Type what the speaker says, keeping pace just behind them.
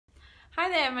Hi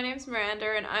there, my name's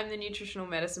Miranda and I'm the nutritional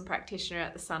medicine practitioner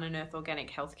at the Sun and Earth Organic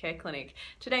Healthcare Clinic.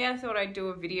 Today I thought I'd do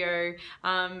a video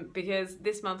because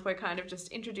this month we're kind of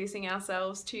just introducing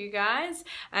ourselves to you guys,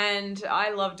 and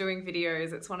I love doing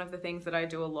videos. It's one of the things that I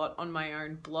do a lot on my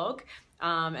own blog.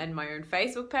 And my own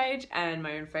Facebook page and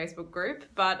my own Facebook group,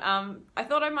 but I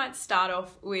thought I might start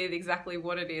off with exactly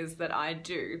what it is that I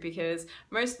do, because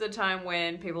most of the time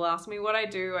when people ask me what I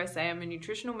do, I say I'm a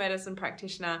nutritional medicine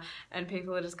practitioner, and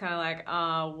people are just kind of like,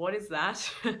 what is that?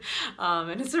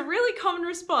 And it's a really common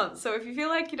response, so if you feel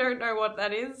like you don't know what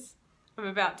that is, I'm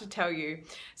about to tell you.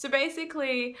 So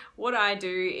basically what I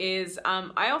do is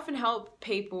I often help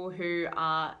people who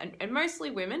are, and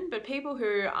mostly women, but people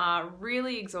who are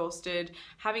really exhausted,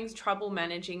 having trouble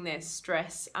managing their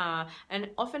stress, and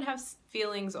often have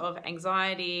feelings of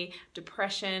anxiety,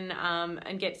 depression,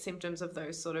 and get symptoms of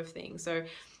those sort of things. So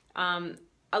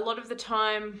a lot of the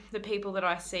time the people that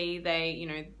I see,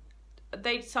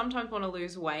 they sometimes want to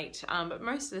lose weight, but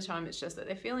most of the time it's just that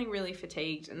they're feeling really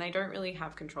fatigued and they don't really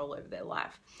have control over their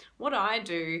life. What I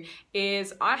do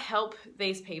is I help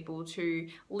these people to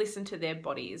listen to their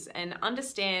bodies and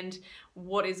understand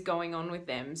what is going on with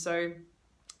them. So,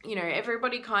 you know,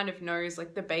 everybody kind of knows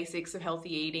like the basics of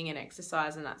healthy eating and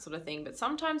exercise and that sort of thing, but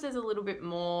sometimes there's a little bit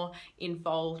more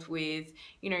involved with,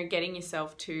 you know, getting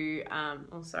yourself to,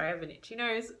 oh sorry, I have an itchy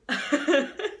nose.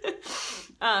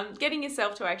 Getting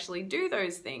yourself to actually do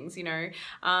those things, you know,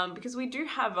 because we do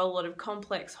have a lot of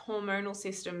complex hormonal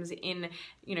systems in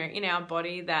our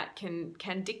body that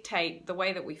can dictate the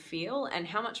way that we feel and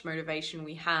how much motivation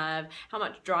we have, how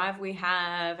much drive we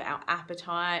have, our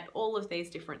appetite, all of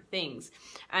these different things.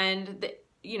 And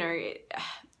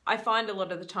I find a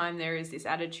lot of the time there is this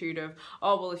attitude of,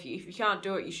 oh well, if you can't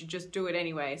do it, you should just do it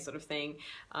anyway, sort of thing.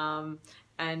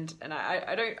 And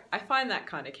I find that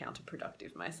kind of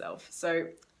counterproductive myself. So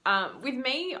with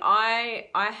me, I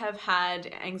have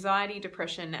had anxiety,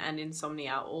 depression, and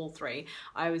insomnia, all three.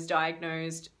 I was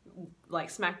diagnosed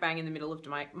like smack bang in the middle of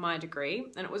my degree,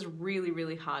 and it was really,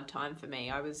 really hard time for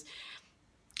me. I was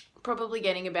probably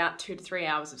getting about 2 to 3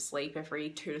 hours of sleep every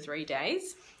 2 to 3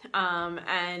 days,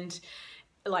 and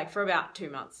like for about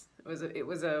 2 months. It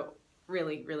was a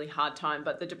really, really hard time,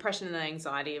 but the depression and the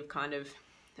anxiety have kind of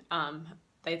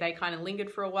they kind of lingered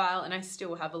for a while, and I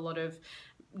still have a lot of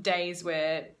days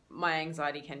where my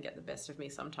anxiety can get the best of me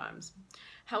sometimes.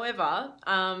 However,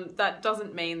 that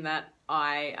doesn't mean that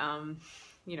I'm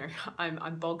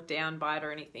bogged down by it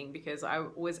or anything, because I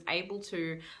was able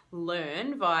to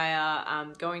learn via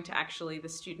going to actually the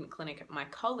student clinic at my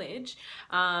college,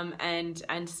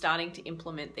 and starting to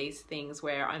implement these things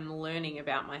where I'm learning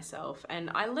about myself. And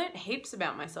I learnt heaps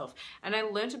about myself, and I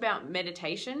learnt about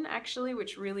meditation actually,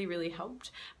 which really, really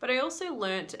helped. But I also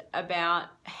learnt about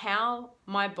how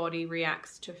my body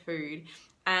reacts to food,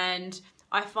 and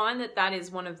I find that that is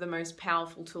one of the most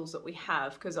powerful tools that we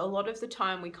have, because a lot of the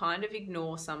time we kind of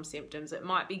ignore some symptoms. It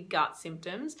might be gut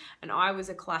symptoms, and I was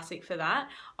a classic for that.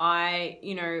 I,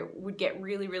 would get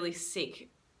really, really sick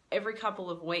every couple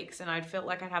of weeks, and I'd felt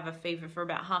like I'd have a fever for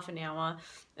about half an hour,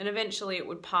 and eventually it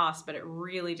would pass, but it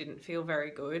really didn't feel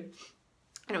very good.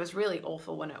 And it was really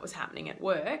awful when it was happening at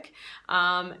work.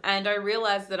 And I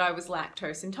realized that I was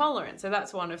lactose intolerant. So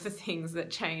that's one of the things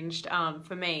that changed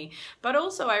for me. But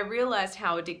also I realized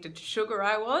how addicted to sugar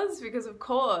I was, because of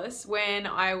course, when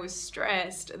I was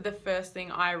stressed, the first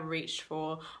thing I reached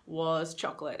for was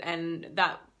chocolate. And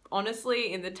that,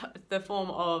 honestly, in the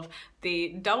form of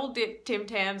the double dip Tim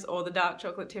Tams or the dark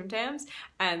chocolate Tim Tams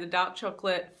and the dark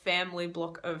chocolate family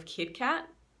block of Kit Kat.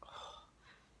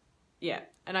 Yeah.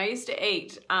 And I used to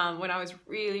eat, when I was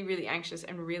really, really anxious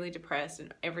and really depressed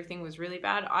and everything was really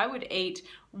bad, I would eat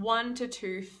 1 to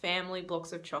 2 family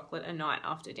blocks of chocolate a night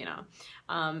after dinner.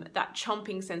 That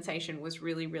chomping sensation was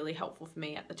really, really helpful for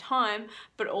me at the time,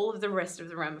 but all of the rest of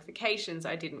the ramifications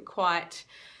I didn't quite,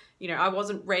 I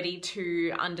wasn't ready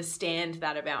to understand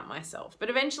that about myself. But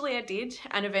eventually I did,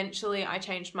 and eventually I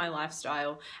changed my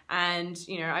lifestyle, and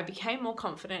I became more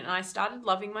confident, and I started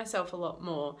loving myself a lot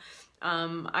more.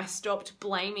 I stopped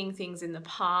blaming things in the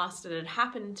past that had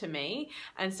happened to me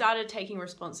and started taking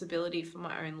responsibility for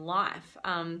my own life.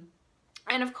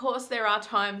 And of course there are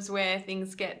times where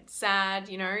things get sad,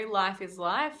 life is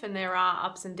life, and there are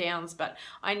ups and downs, but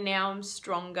I now am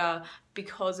stronger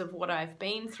because of what I've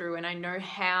been through, and I know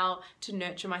how to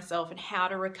nurture myself and how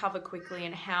to recover quickly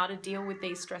and how to deal with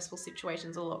these stressful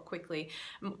situations a lot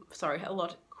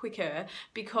quicker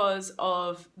because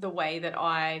of the way that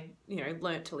I,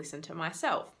 learnt to listen to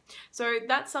myself. So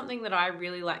that's something that I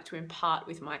really like to impart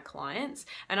with my clients,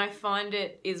 and I find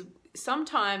it is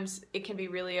sometimes it can be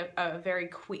really a very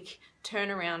quick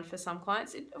turnaround for some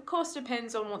clients. It of course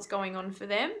depends on what's going on for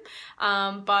them,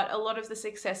 but a lot of the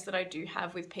success that I do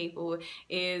have with people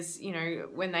is,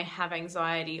 when they have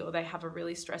anxiety or they have a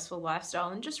really stressful lifestyle,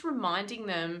 and just reminding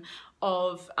them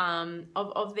of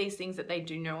these things that they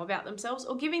do know about themselves,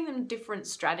 or giving them different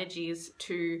strategies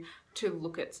to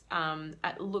look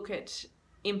at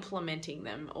implementing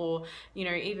them, or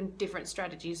even different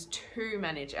strategies to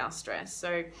manage our stress.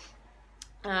 So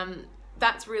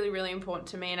that's really, really important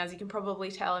to me, and as you can probably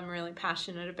tell, I'm really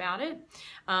passionate about it,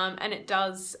 and it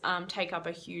does take up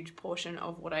a huge portion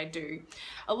of what I do.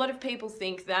 A lot of people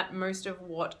think that most of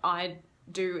what I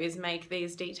do is make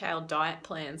these detailed diet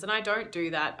plans, and I don't do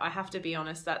that. I have to be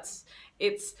honest,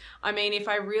 I mean, if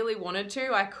I really wanted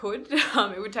to, I could.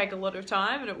 It would take a lot of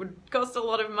time and it would cost a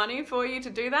lot of money for you to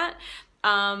do that.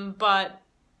 But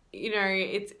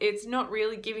it's not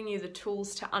really giving you the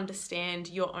tools to understand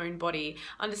your own body,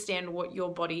 understand what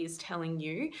your body is telling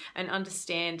you, and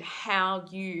understand how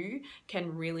you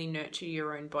can really nurture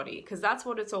your own body, because that's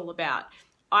what it's all about.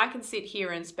 I can sit here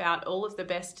and spout all of the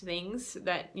best things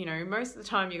that, most of the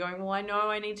time you're going, well, I know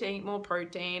I need to eat more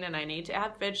protein, and I need to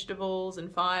have vegetables and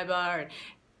fiber, and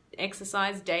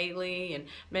exercise daily, and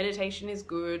meditation is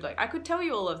good. Like, I could tell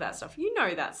you all of that stuff. You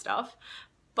know that stuff,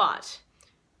 but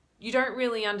you don't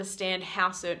really understand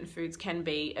how certain foods can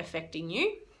be affecting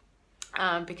you,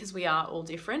 because we are all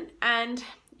different, and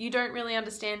you don't really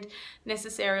understand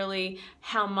necessarily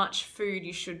how much food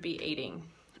you should be eating.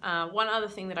 One other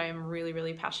thing that I am really,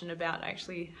 really passionate about, I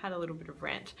actually had a little bit of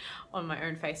rant on my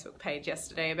own Facebook page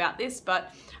yesterday about this,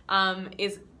 but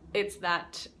it's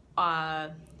that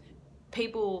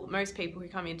most people who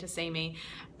come in to see me,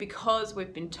 because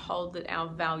we've been told that our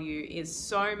value is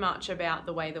so much about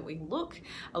the way that we look,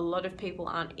 a lot of people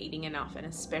aren't eating enough, and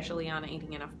especially aren't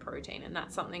eating enough protein. And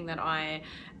that's something that I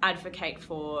advocate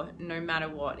for no matter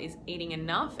what, is eating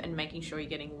enough and making sure you're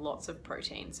getting lots of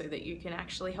protein so that you can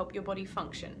actually help your body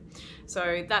function.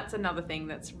 So that's another thing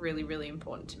that's really, really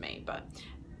important to me. But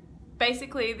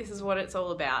basically, this is what it's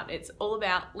all about. It's all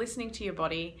about listening to your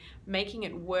body, making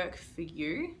it work for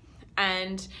you,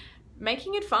 and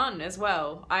making it fun as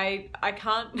well. I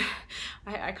kind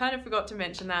of forgot to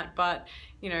mention that, but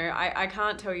I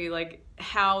can't tell you like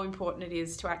how important it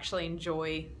is to actually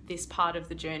enjoy this part of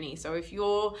the journey. So if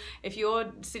you're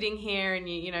sitting here and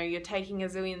you're taking a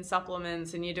zillion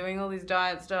supplements and you're doing all this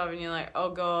diet stuff, and you're like, oh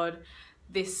God,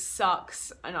 this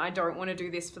sucks and I don't want to do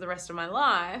this for the rest of my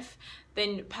life,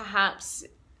 then perhaps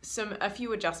a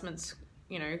few adjustments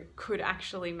could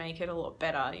actually make it a lot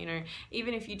better.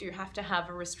 Even if you do have to have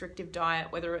a restrictive diet,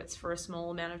 whether it's for a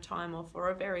small amount of time or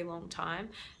for a very long time,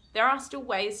 there are still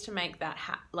ways to make that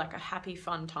like a happy,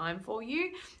 fun time for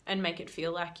you, and make it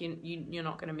feel like you're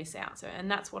not going to miss out. And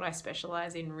that's what I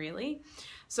specialize in, really.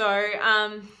 So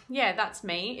yeah, that's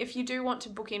me. If you do want to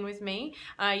book in with me,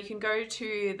 you can go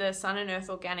to the Sun and Earth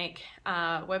Organic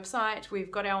website. We've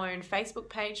got our own Facebook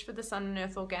page for the Sun and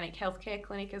Earth Organic Healthcare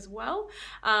Clinic as well.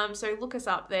 So look us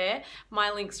up there. My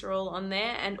links are all on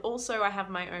there. And also I have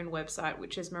my own website,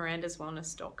 which is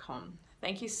mirandaswellness.com.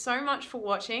 Thank you so much for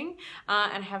watching,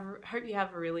 and hope you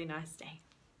have a really nice day.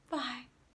 Bye.